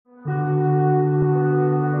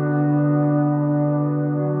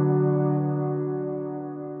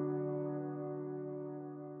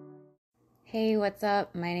what's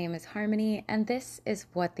up? My name is Harmony, and this is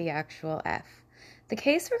What the Actual F. The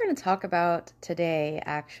case we're going to talk about today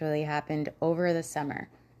actually happened over the summer,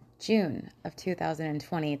 June of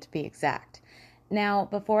 2020 to be exact. Now,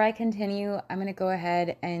 before I continue, I'm going to go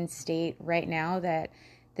ahead and state right now that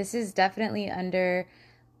this is definitely under,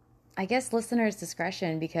 listeners'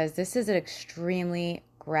 discretion because this is an extremely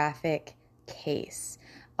graphic case.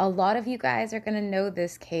 A lot of you guys are going to know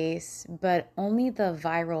this case, but only the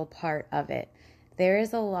viral part of it. There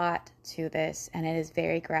is a lot to this, and it is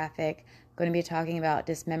very graphic. I'm going to be talking about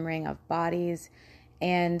dismembering of bodies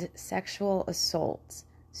and sexual assault.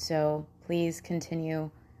 So please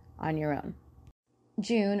continue on your own.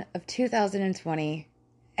 June of 2020,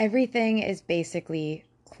 everything is basically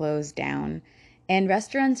closed down, and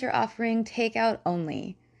restaurants are offering takeout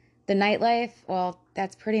only. The nightlife, well,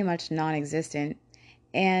 that's pretty much non-existent.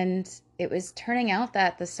 And it was turning out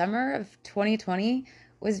that the summer of 2020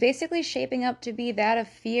 was basically shaping up to be that of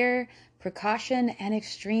fear, precaution, and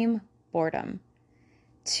extreme boredom.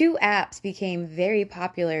 Two apps became very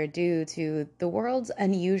popular due to the world's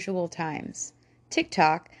unusual times: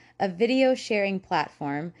 TikTok, a video sharing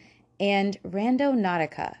platform, and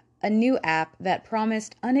Randonautica, a new app that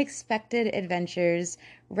promised unexpected adventures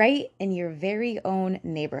right in your very own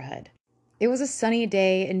neighborhood. It was a sunny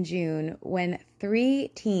day in June when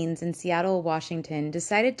 3 teens in Seattle, Washington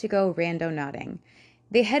decided to go randonauting.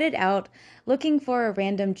 They headed out looking for a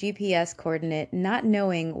random GPS coordinate, not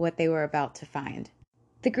knowing what they were about to find.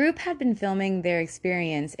 The group had been filming their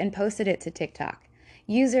experience and posted it to TikTok.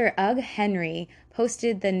 User Ugg Henry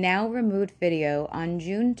posted the now removed video on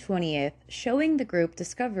June 20th showing the group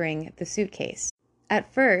discovering the suitcase.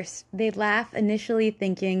 At first, they'd laugh, initially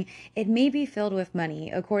thinking it may be filled with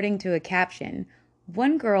money, according to a caption.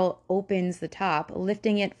 One girl opens the top,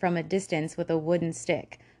 lifting it from a distance with a wooden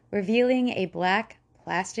stick, revealing a black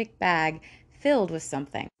plastic bag filled with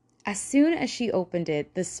something. As soon as she opened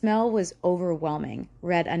it, the smell was overwhelming,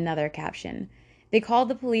 read another caption. They called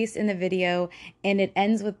the police in the video, and it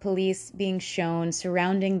ends with police being shown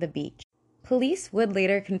surrounding the beach. Police would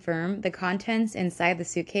later confirm the contents inside the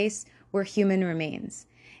suitcase were human remains,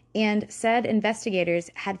 and said investigators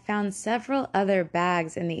had found several other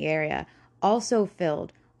bags in the area, also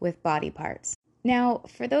filled with body parts. Now,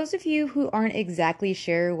 for those of you who aren't exactly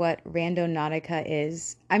sure what Randonautica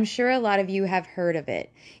is, I'm sure a lot of you have heard of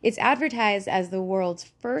it. It's advertised as the world's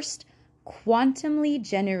first quantumly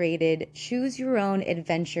generated choose-your-own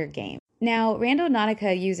adventure game. Now,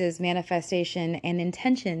 Randonautica uses manifestation and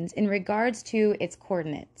intentions in regards to its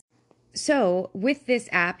coordinates. So, with this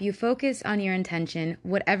app, you focus on your intention,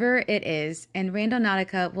 whatever it is, and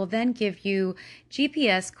Randonautica will then give you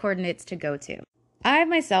GPS coordinates to go to.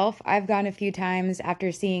 I've gone a few times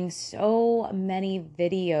after seeing so many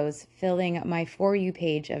videos filling my For You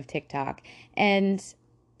page of TikTok, and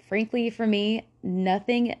frankly, for me,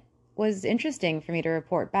 nothing was interesting for me to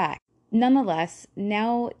report back. Nonetheless,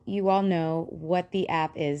 now you all know what the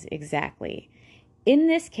app is exactly. In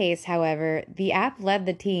this case, however, the app led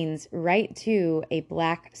the teens right to a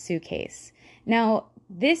black suitcase. Now,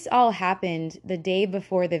 this all happened the day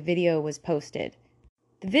before the video was posted.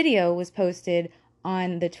 The video was posted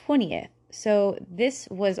on the 20th, so this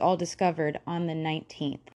was all discovered on the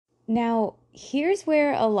 19th. Now, here's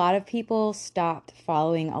where a lot of people stopped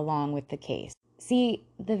following along with the case. See,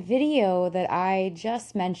 the video that I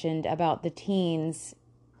just mentioned about the teens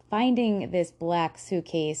finding this black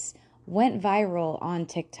suitcase went viral on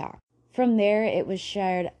TikTok. From there, it was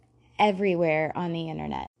shared everywhere on the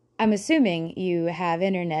internet. I'm assuming you have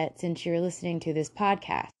internet since you're listening to this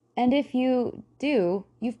podcast. And if you do,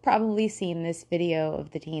 you've probably seen this video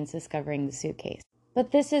of the teens discovering the suitcase.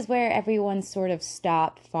 But this is where everyone sort of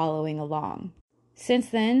stopped following along. Since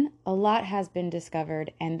then, a lot has been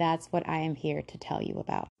discovered, and that's what I am here to tell you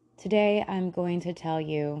about. Today, I'm going to tell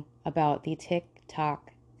you about the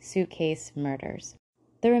TikTok suitcase murders.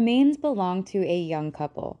 The remains belong to a young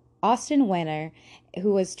couple, Austin Wenner,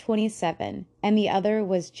 who was 27, and the other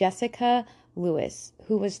was Jessica Lewis,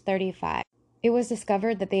 who was 35. It was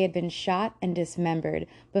discovered that they had been shot and dismembered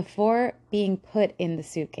before being put in the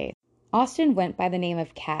suitcase. Austin went by the name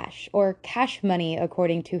of Cash, or Cash Money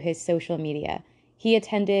according to his social media. He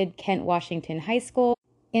attended Kent Washington High School,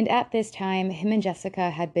 and at this time, him and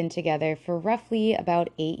Jessica had been together for roughly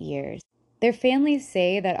about 8 years. Their families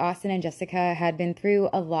say that Austin and Jessica had been through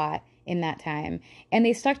a lot in that time, and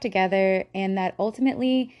they stuck together, and that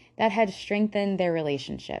ultimately that had strengthened their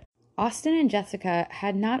relationship. Austin and Jessica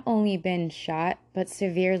had not only been shot, but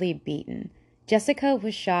severely beaten. Jessica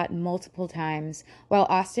was shot multiple times, while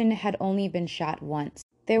Austin had only been shot once.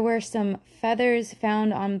 There were some feathers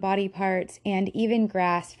found on body parts and even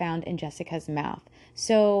grass found in Jessica's mouth.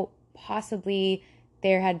 So possibly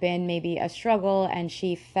there had been maybe a struggle and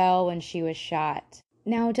she fell when she was shot.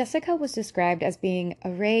 Now, Jessica was described as being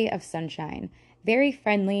a ray of sunshine, very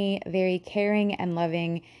friendly, very caring and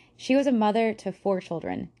loving. She was a mother to 4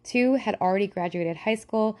 children. 2 had already graduated high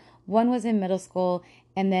school, 1 was in middle school,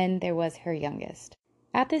 and then there was her youngest.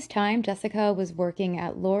 At this time, Jessica was working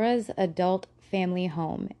at Laura's Adult Family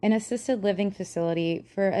Home, an assisted living facility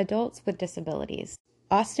for adults with disabilities.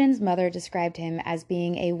 Austin's mother described him as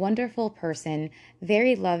being a wonderful person,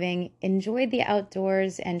 very loving, enjoyed the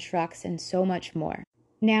outdoors and trucks, and so much more.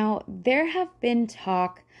 Now, there have been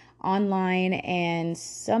talk online and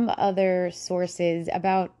some other sources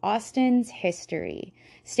about Austin's history,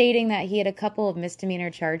 stating that he had a couple of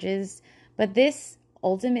misdemeanor charges, but this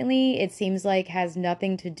ultimately, it seems like, has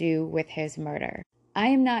nothing to do with his murder. I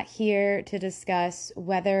am not here to discuss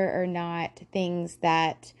whether or not things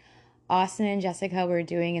that Austin and Jessica were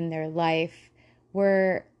doing in their life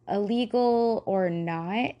were illegal or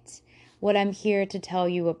not. What I'm here to tell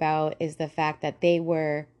you about is the fact that they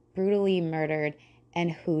were brutally murdered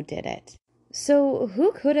and who did it. So,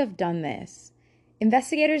 who could have done this?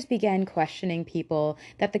 Investigators began questioning people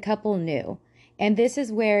that the couple knew, and this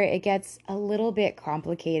is where it gets a little bit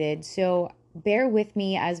complicated. So, bear with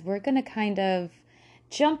me as we're going to kind of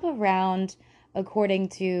jump around according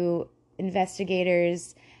to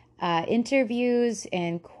investigators' interviews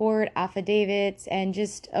and court affidavits and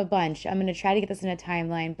just a bunch. I'm going to try to get this in a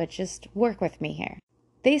timeline, but just work with me here.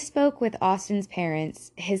 They spoke with Austin's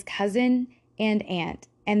parents, his cousin and aunt,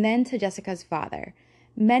 and then to Jessica's father.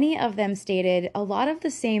 Many of them stated a lot of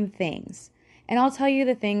the same things, and I'll tell you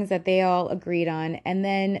the things that they all agreed on and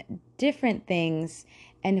then different things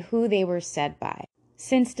and who they were said by.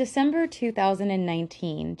 Since December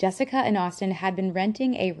 2019, Jessica and Austin had been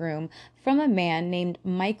renting a room from a man named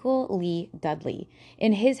Michael Lee Dudley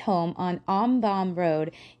in his home on Ombaum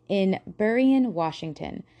Road in Burien,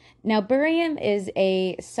 Washington. Now, Burien is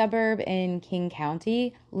a suburb in King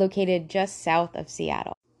County located just south of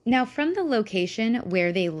Seattle. Now, from the location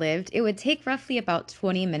where they lived, it would take roughly about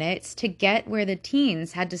 20 minutes to get where the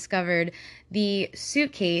teens had discovered the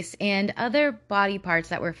suitcase and other body parts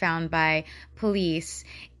that were found by police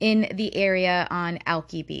in the area on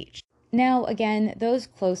Alki Beach. Now, again, those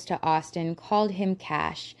close to Austin called him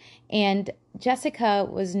Cash, and Jessica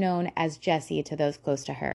was known as Jessie to those close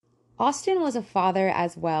to her. Austin was a father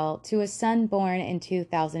as well to a son born in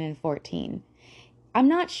 2014. I'm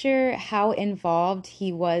not sure how involved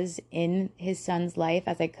he was in his son's life,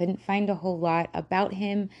 as I couldn't find a whole lot about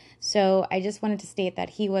him, so I just wanted to state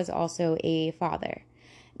that he was also a father.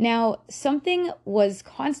 Now, something was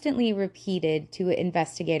constantly repeated to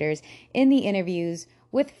investigators in the interviews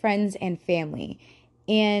with friends and family,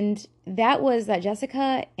 and that was that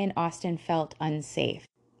Jessica and Austin felt unsafe.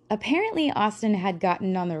 Apparently, Austin had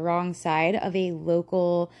gotten on the wrong side of a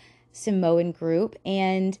local Samoan group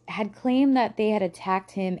and had claimed that they had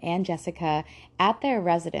attacked him and Jessica at their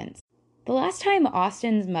residence. The last time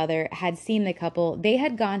Austin's mother had seen the couple, they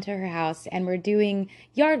had gone to her house and were doing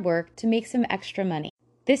yard work to make some extra money.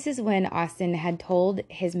 This is when Austin had told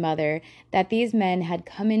his mother that these men had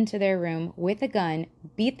come into their room with a gun,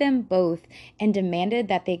 beat them both, and demanded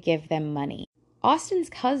that they give them money. Austin's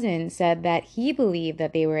cousin said that he believed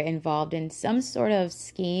that they were involved in some sort of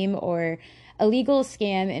scheme or illegal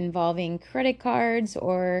scam involving credit cards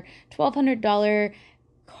or $1,200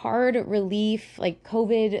 card relief, like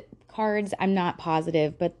COVID cards. I'm not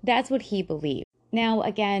positive, but that's what he believed. Now,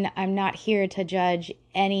 again, I'm not here to judge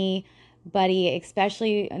anybody,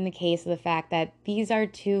 especially in the case of the fact that these are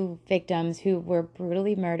 2 victims who were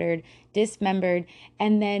brutally murdered, dismembered,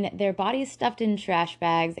 and then their bodies stuffed in trash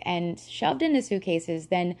bags and shoved into suitcases,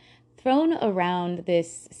 then thrown around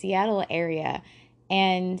this Seattle area.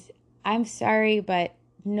 And I'm sorry, but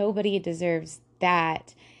nobody deserves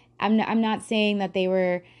that. I'm not saying that they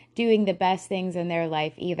were doing the best things in their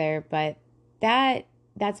life either, but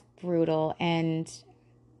that's brutal, and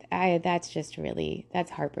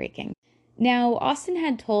that's heartbreaking. Now, Austin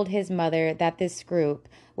had told his mother that this group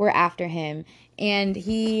were after him, and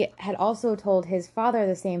he had also told his father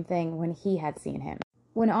the same thing when he had seen him.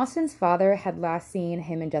 When Austin's father had last seen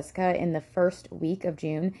him and Jessica in the first week of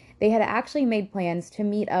June, they had actually made plans to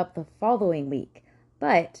meet up the following week,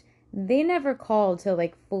 but they never called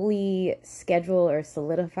to fully schedule or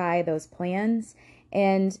solidify those plans.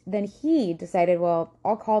 And then he decided, well,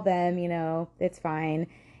 I'll call them, it's fine.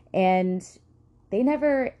 And they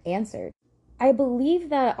never answered. I believe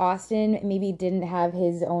that Austin maybe didn't have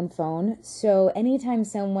his own phone, so anytime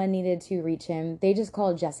someone needed to reach him, they just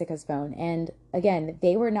called Jessica's phone. And again,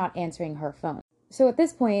 they were not answering her phone. So at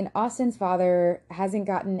this point, Austin's father hasn't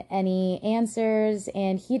gotten any answers,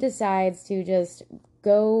 and he decides to just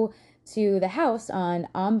go to the house on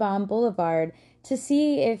Ambon Boulevard to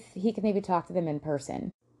see if he could maybe talk to them in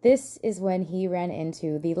person. This is when he ran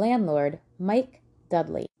into the landlord, Mike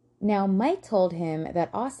Dudley. Now, Mike told him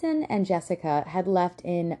that Austin and Jessica had left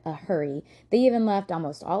in a hurry. They even left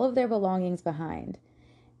almost all of their belongings behind.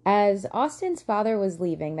 As Austin's father was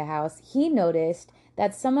leaving the house, he noticed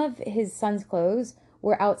that some of his son's clothes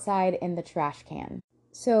were outside in the trash can.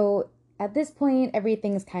 So at this point,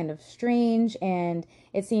 everything's kind of strange, and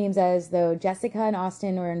it seems as though Jessica and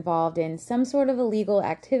Austin were involved in some sort of illegal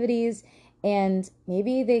activities, and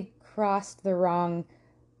maybe they crossed the wrong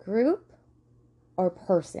group or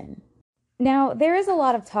person. Now, there is a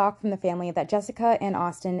lot of talk from the family that Jessica and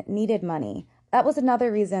Austin needed money. That was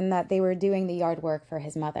another reason that they were doing the yard work for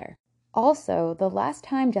his mother. Also, the last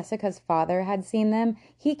time Jessica's father had seen them,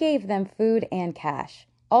 he gave them food and cash.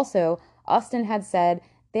 Also, Austin had said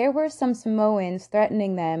there were some Samoans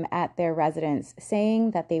threatening them at their residence,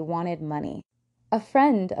 saying that they wanted money. A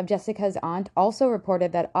friend of Jessica's aunt also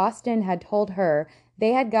reported that Austin had told her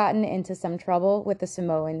they had gotten into some trouble with the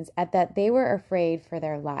Samoans and that they were afraid for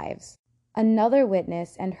their lives. Another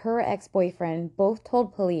witness and her ex-boyfriend both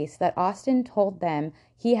told police that Austin told them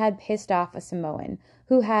he had pissed off a Samoan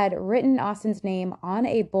who had written Austin's name on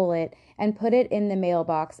a bullet and put it in the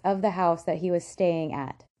mailbox of the house that he was staying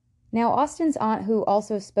at. Now, Austin's aunt, who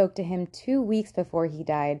also spoke to him 2 weeks before he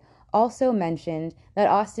died, also mentioned that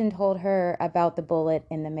Austin told her about the bullet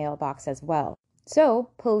in the mailbox as well. So,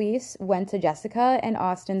 police went to Jessica and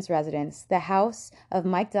Austin's residence, the house of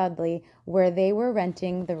Mike Dudley, where they were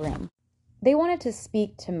renting the room. They wanted to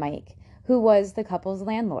speak to Mike, who was the couple's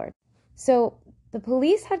landlord. So, the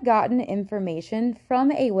police had gotten information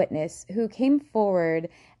from a witness who came forward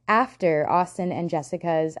after Austin and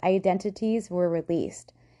Jessica's identities were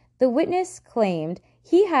released. The witness claimed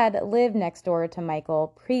he had lived next door to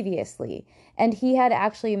Michael previously, and he had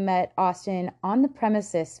actually met Austin on the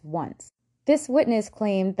premises once. This witness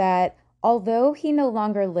claimed that although he no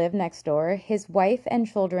longer lived next door, his wife and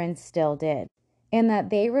children still did, and that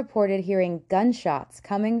they reported hearing gunshots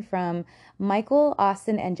coming from Michael,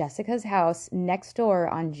 Austin, and Jessica's house next door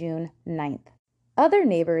on June 9th. Other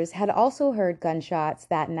neighbors had also heard gunshots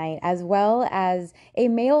that night, as well as a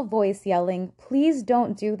male voice yelling, "Please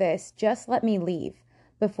don't do this, just let me leave,"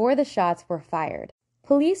 before the shots were fired.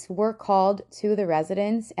 Police were called to the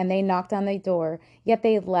residence and they knocked on the door, yet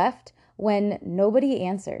they left when nobody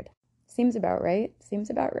answered. Seems about right. Seems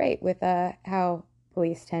about right with how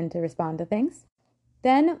police tend to respond to things.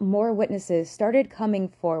 Then more witnesses started coming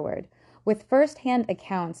forward with first-hand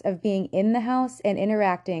accounts of being in the house and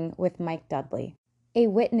interacting with Mike Dudley. A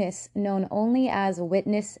witness known only as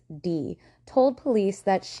Witness D told police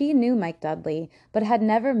that she knew Mike Dudley but had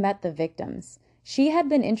never met the victims. She had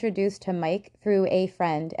been introduced to Mike through a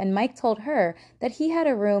friend, and Mike told her that he had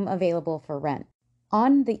a room available for rent.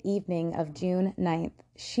 On the evening of June 9th,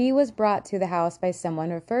 she was brought to the house by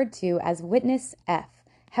someone referred to as Witness F.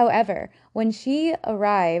 However, when she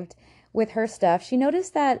arrived with her stuff, she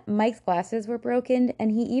noticed that Mike's glasses were broken,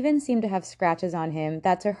 and he even seemed to have scratches on him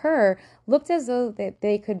that to her looked as though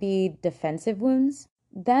they could be defensive wounds.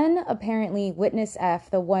 Then, apparently, Witness F,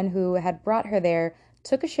 the one who had brought her there,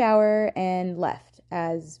 took a shower and left,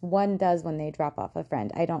 as one does when they drop off a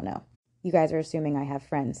friend. I don't know. You guys are assuming I have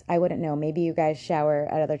friends. I wouldn't know. Maybe you guys shower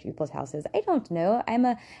at other people's houses. I don't know.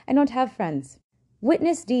 I don't have friends.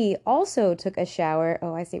 Witness D also took a shower.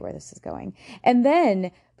 Oh, I see where this is going. And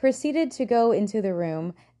then proceeded to go into the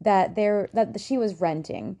room that she was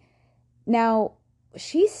renting. Now,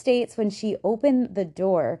 she states when she opened the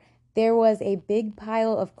door, there was a big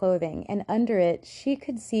pile of clothing, and under it, she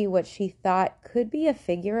could see what she thought could be a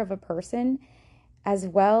figure of a person, as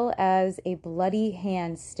well as a bloody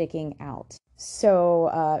hand sticking out.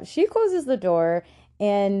 So she closes the door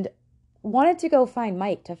and wanted to go find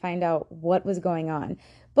Mike to find out what was going on.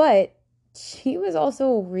 But she was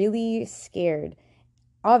also really scared,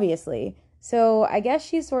 obviously. So I guess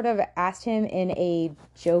she sort of asked him in a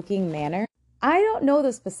joking manner. I don't know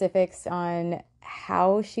the specifics on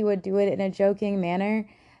how she would do it in a joking manner,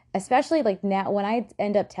 especially like now when I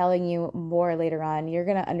end up telling you more later on, you're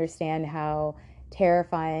going to understand how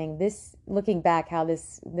terrifying this, looking back, how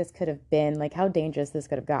this could have been, like how dangerous this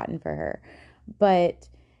could have gotten for her. But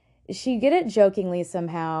she did it jokingly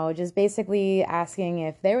somehow, just basically asking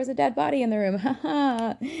if there was a dead body in the room.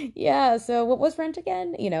 Haha, yeah, so what was rent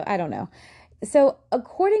again? I don't know. So,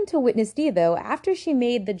 according to Witness D, though, after she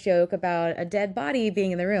made the joke about a dead body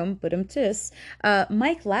being in the room,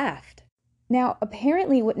 Mike laughed. Now,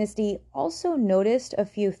 apparently, Witness D also noticed a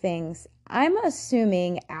few things. I'm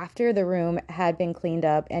assuming after the room had been cleaned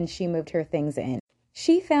up and she moved her things in.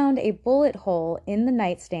 She found a bullet hole in the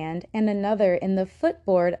nightstand and another in the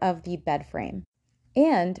footboard of the bed frame.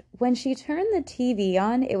 And when she turned the TV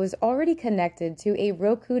on, it was already connected to a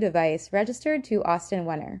Roku device registered to Austin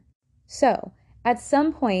Wenner. So, at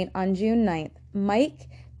some point on June 9th, Mike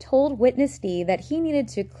told Witness D that he needed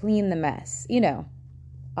to clean the mess.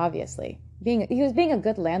 Obviously. He was being a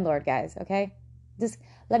good landlord, guys, okay? Just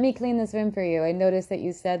let me clean this room for you. I noticed that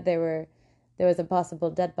you said there was a possible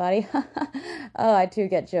dead body. Oh, I too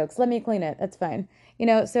get jokes. Let me clean it. That's fine.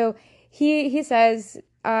 So he says,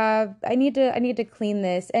 I need to clean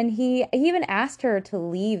this, and he even asked her to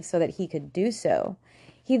leave so that he could do so.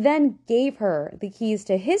 He then gave her the keys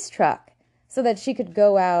to his truck so that she could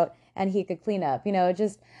go out and he could clean up.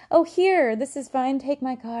 Oh, here, this is fine. Take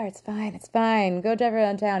my car. It's fine. Go drive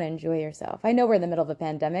around town and enjoy yourself. I know we're in the middle of a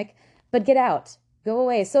pandemic, but get out. Go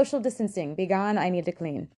away. Social distancing. Be gone. I need to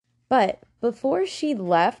clean. But before she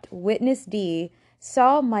left, Witness D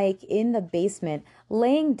saw Mike in the basement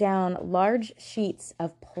laying down large sheets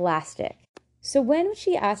of plastic. So when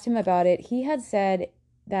she asked him about it, he had said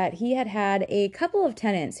that he had had a couple of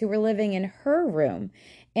tenants who were living in her room,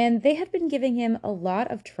 and they had been giving him a lot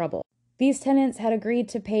of trouble. These tenants had agreed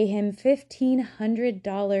to pay him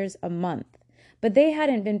 $1,500 a month, but they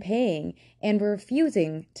hadn't been paying and were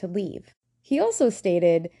refusing to leave. He also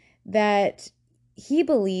stated that he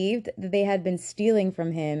believed that they had been stealing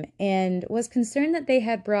from him and was concerned that they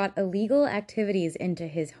had brought illegal activities into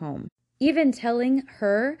his home, even telling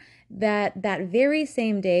her that very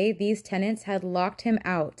same day these tenants had locked him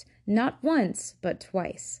out, not once, but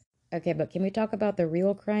twice. Okay, but can we talk about the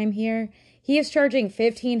real crime here? He is charging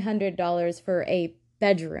 $1,500 for a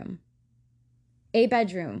bedroom. A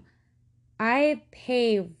bedroom. I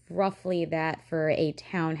pay roughly that for a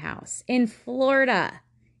townhouse in Florida,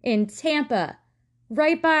 in Tampa,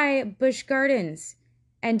 right by Busch Gardens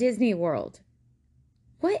and Disney World.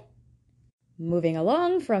 What? Moving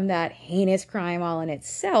along from that heinous crime all in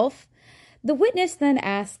itself, the witness then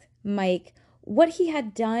asked Mike what he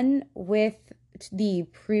had done with the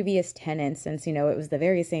previous tenant, since, it was the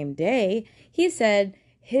very same day. He said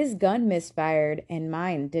his gun misfired and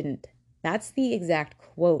mine didn't. That's the exact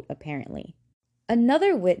quote, apparently.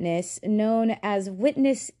 Another witness, known as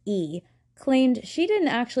Witness E, claimed she didn't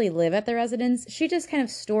actually live at the residence. She just kind of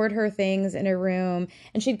stored her things in her room,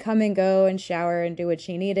 and she'd come and go and shower and do what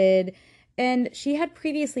she needed. And she had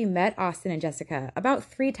previously met Austin and Jessica about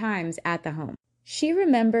 3 times at the home. She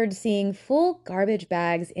remembered seeing full garbage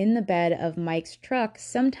bags in the bed of Mike's truck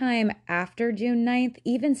sometime after June 9th,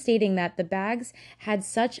 even stating that the bags had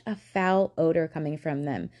such a foul odor coming from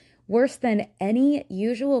them, worse than any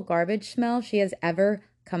usual garbage smell she has ever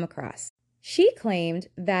come across. She claimed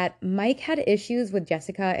that Mike had issues with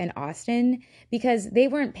Jessica and Austin because they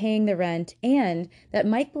weren't paying the rent, and that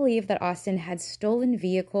Mike believed that Austin had stolen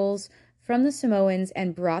vehicles from the Samoans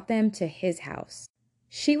and brought them to his house.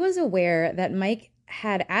 She was aware that Mike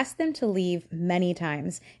had asked them to leave many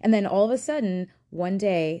times, and then all of a sudden, one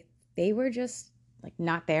day, they were just,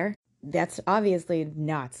 not there. That's obviously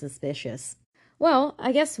not suspicious. Well,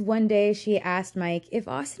 I guess one day she asked Mike if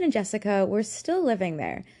Austin and Jessica were still living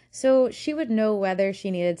there, so she would know whether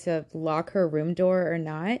she needed to lock her room door or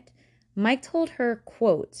not. Mike told her,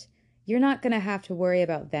 quote, "You're not going to have to worry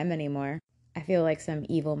about them anymore." I feel like some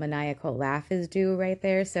evil maniacal laugh is due right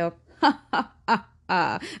there, so ha ha ha.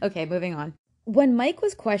 Okay, moving on. When Mike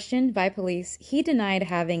was questioned by police, he denied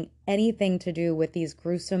having anything to do with these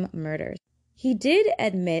gruesome murders. He did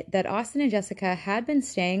admit that Austin and Jessica had been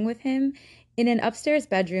staying with him in an upstairs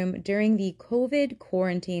bedroom during the COVID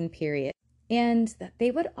quarantine period, and that they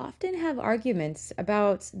would often have arguments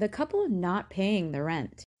about the couple not paying the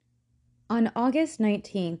rent. On August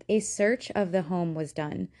 19th, a search of the home was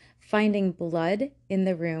done, finding blood in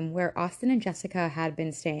the room where Austin and Jessica had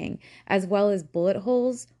been staying, as well as bullet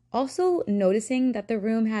holes, also noticing that the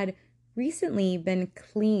room had recently been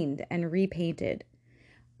cleaned and repainted.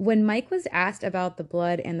 When Mike was asked about the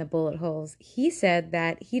blood and the bullet holes, he said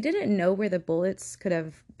that he didn't know where the bullets could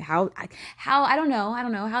have, I don't know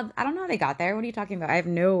how they got there. What are you talking about? I have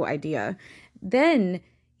no idea. Then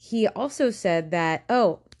he also said that,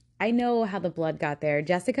 I know how the blood got there.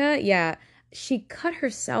 Jessica, yeah, she cut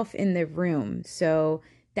herself in the room, so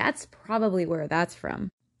that's probably where that's from.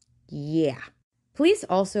 Yeah. Police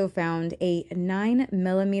also found a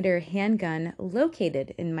 9mm handgun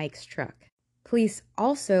located in Mike's truck. Police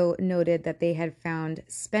also noted that they had found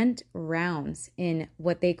spent rounds in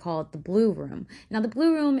what they called the Blue Room. Now, the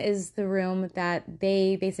Blue Room is the room that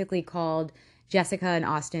they basically called Jessica and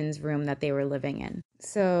Austin's room that they were living in.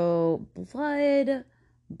 So, blood,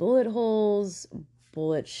 bullet holes,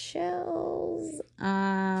 bullet shells,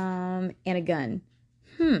 and a gun.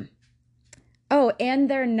 Oh, and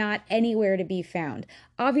they're not anywhere to be found.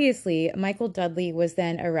 Obviously, Michael Dudley was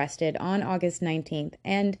then arrested on August 19th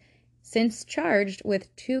and since charged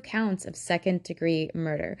with 2 counts of second-degree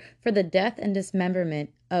murder for the death and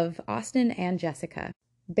dismemberment of Austin and Jessica.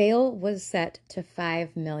 Bail was set to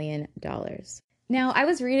 $5 million. Now, I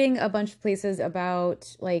was reading a bunch of places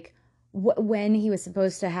about, like, when he was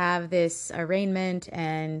supposed to have this arraignment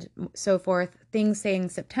and so forth, things saying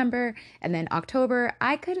September and then October.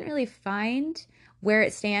 I couldn't really find where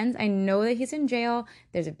it stands. I know that he's in jail.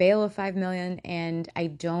 There's a bail of $5 million, and I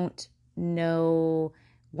don't know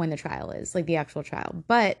when the trial is, like the actual trial.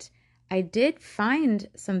 But I did find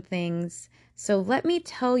some things. So let me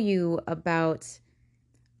tell you about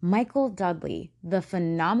Michael Dudley, the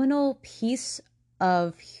phenomenal piece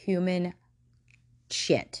of human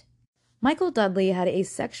shit. Michael Dudley had a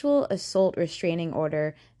sexual assault restraining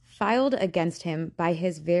order filed against him by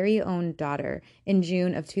his very own daughter in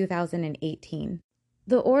June of 2018.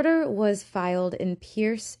 The order was filed in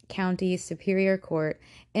Pierce County Superior Court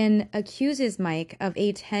and accuses Mike of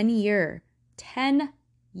a 10-year,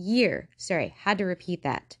 had to repeat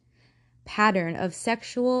that, pattern of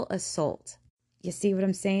sexual assault. You see what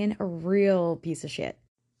I'm saying? A real piece of shit.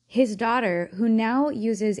 His daughter, who now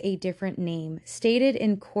uses a different name, stated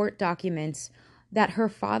in court documents that her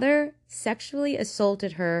father sexually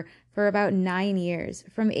assaulted her for about 9 years,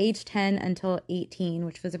 from age 10 until 18,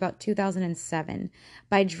 which was about 2007,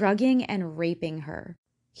 by drugging and raping her.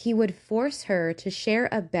 He would force her to share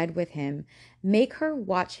a bed with him, make her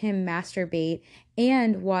watch him masturbate,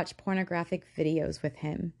 and watch pornographic videos with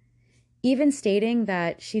him, even stating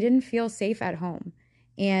that she didn't feel safe at home,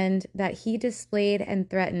 and that he displayed and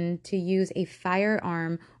threatened to use a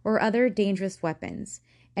firearm or other dangerous weapons,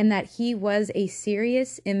 and that he was a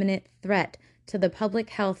serious imminent threat to the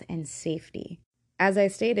public health and safety. As I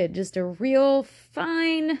stated, just a real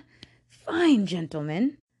fine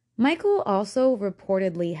gentleman. Michael also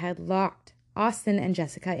reportedly had locked Austin and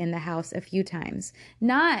Jessica in the house a few times,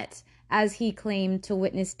 not as he claimed to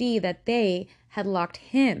Witness D that they had locked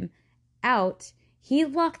him out. He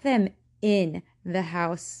locked them in the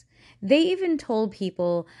house. They even told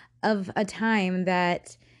people of a time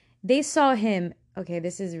that they saw him,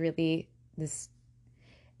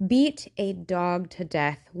 beat a dog to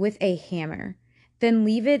death with a hammer, then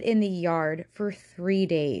leave it in the yard for 3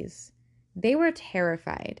 days. They were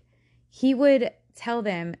terrified. He would tell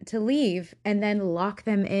them to leave and then lock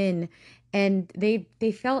them in, and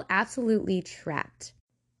they felt absolutely trapped.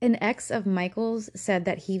 An ex of Michael's said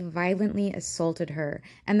that he violently assaulted her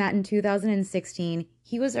and that in 2016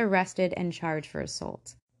 he was arrested and charged for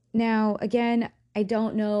assault. Now, again, I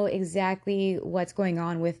don't know exactly what's going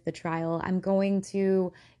on with the trial. I'm going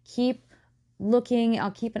to keep looking. I'll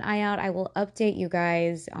keep an eye out. I will update you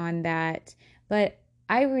guys on that. But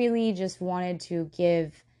I really just wanted to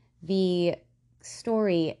give the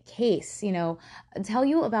story case, tell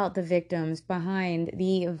you about the victims behind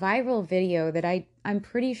the viral video that I'm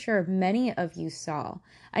pretty sure many of you saw.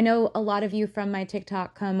 I know a lot of you from my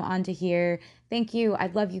TikTok come onto here. Thank you. I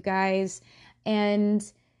love you guys. And,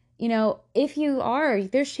 if you are,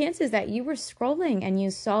 there's chances that you were scrolling and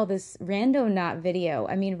you saw this Randonautica video.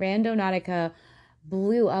 I mean, Randonautica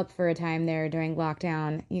blew up for a time there during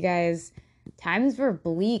lockdown. You guys, times were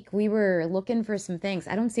bleak. We were looking for some things.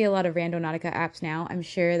 I don't see a lot of Randonautica apps now. I'm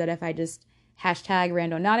sure that if I just hashtag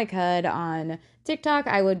Randonautica on TikTok,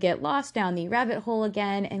 I would get lost down the rabbit hole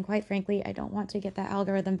again. And quite frankly, I don't want to get that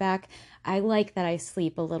algorithm back. I like that I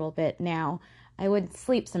sleep a little bit now. I would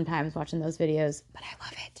sleep sometimes watching those videos, but I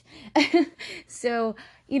love it. So,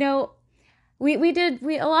 a lot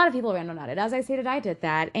of people Randonauted. As I stated, I did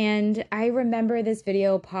that. And I remember this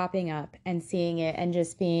video popping up and seeing it and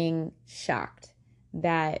just being shocked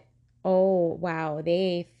that, oh, wow,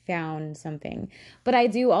 they found something. But I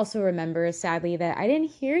do also remember, sadly, that I didn't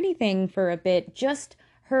hear anything for a bit, just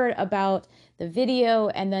heard about the video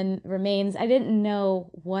and then remains. I didn't know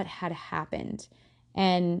what had happened.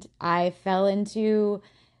 And I fell into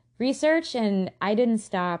research and I didn't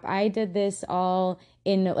stop. I did this all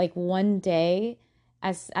in like one day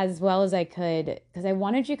as well as I could because I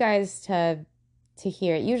wanted you guys to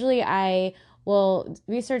hear it. Usually I will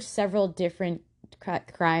research several different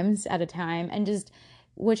crimes at a time and just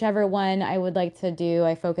whichever one I would like to do,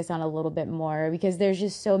 I focus on a little bit more because there's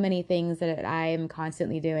just so many things that I am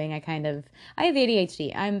constantly doing. I have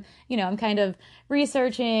ADHD. I'm kind of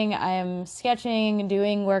researching, I'm sketching,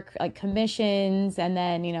 doing work like commissions, and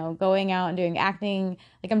then, going out and doing acting.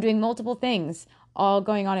 Like I'm doing multiple things all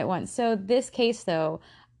going on at once. So this case though,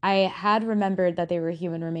 I had remembered that they were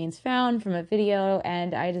human remains found from a video,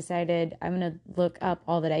 and I decided I'm going to look up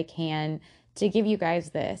all that I can to give you guys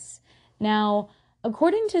this. Now,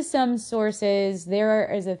 according to some sources,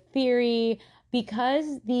 there is a theory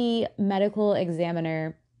because the medical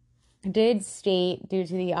examiner did state, due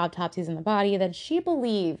to the autopsies in the body, that she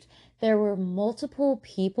believed there were multiple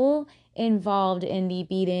people involved in the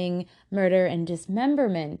beating, murder, and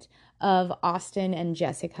dismemberment of Austin and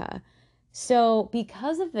Jessica. So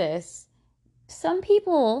because of this, some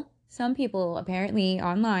people apparently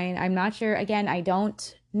online, I'm not sure, again, I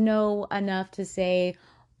don't know enough to say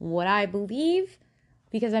what I believe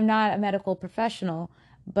because I'm not a medical professional,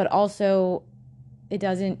 but also it's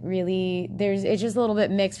just a little bit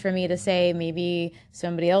mixed for me to say maybe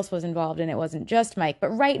somebody else was involved and it wasn't just Mike.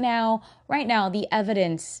 But right now,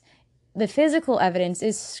 the physical evidence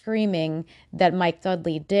is screaming that Mike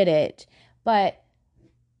Dudley did it. But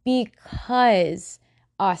because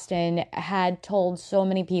Austin had told so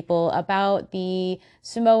many people about the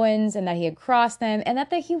Samoans and that he had crossed them and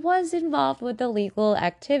that he was involved with illegal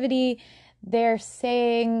activity, they're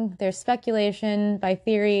saying, there's speculation by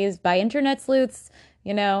theories, by internet sleuths,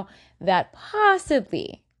 that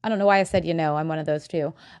possibly, I don't know why I said, I'm one of those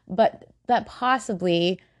too, but that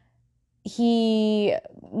possibly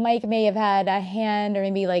Mike may have had a hand, or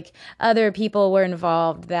maybe like other people were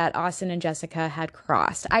involved that Austin and Jessica had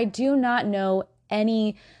crossed. I do not know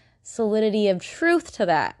any solidity of truth to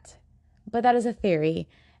that, but that is a theory.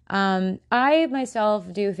 I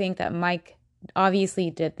myself do think that Mike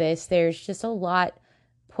obviously did this. There's just a lot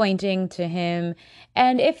pointing to him.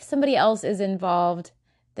 And if somebody else is involved,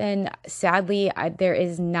 then sadly, there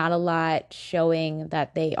is not a lot showing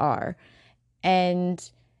that they are. And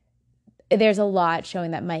there's a lot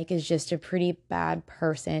showing that Mike is just a pretty bad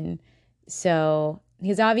person. So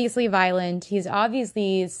he's obviously violent. He's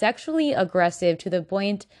obviously sexually aggressive to the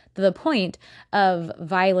point of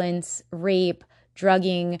violence, rape,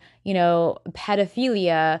 drugging,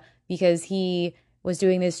 pedophilia, because he was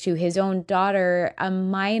doing this to his own daughter, a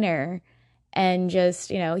minor. And just,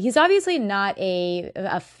 he's obviously not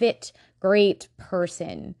a fit, great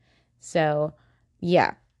person. So,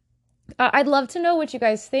 yeah. I'd love to know what you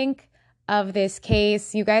guys think of this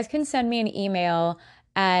case. You guys can send me an email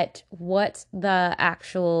at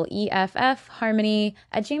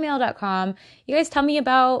whattheactualeffharmony@gmail.com. You guys tell me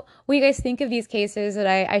about what you guys think of these cases that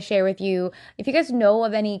I share with you. If you guys know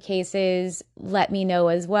of any cases, let me know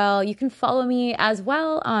as well. You can follow me as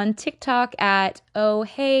well on TikTok at Oh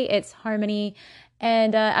Hey It's Harmony,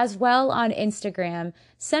 and as well on Instagram.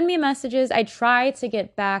 Send me messages. I try to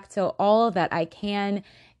get back to all that I can.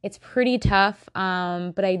 It's pretty tough,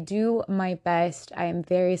 but I do my best. I am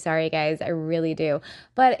very sorry, guys. I really do.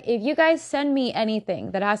 But if you guys send me anything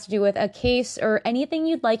that has to do with a case or anything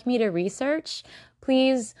you'd like me to research,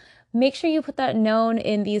 please make sure you put that known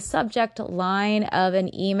in the subject line of an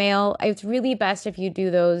email. It's really best if you do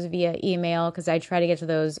those via email because I try to get to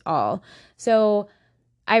those all. So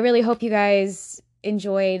I really hope you guys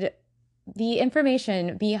enjoyed the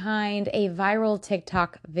information behind a viral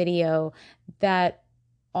TikTok video that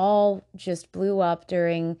all just blew up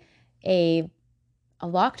during a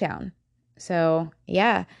lockdown. So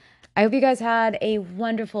yeah, I hope you guys had a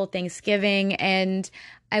wonderful Thanksgiving, and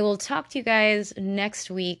I will talk to you guys next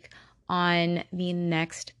week on the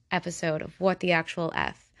next episode of What the Actual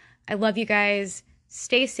F. I love you guys.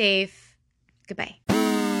 Stay safe. Goodbye.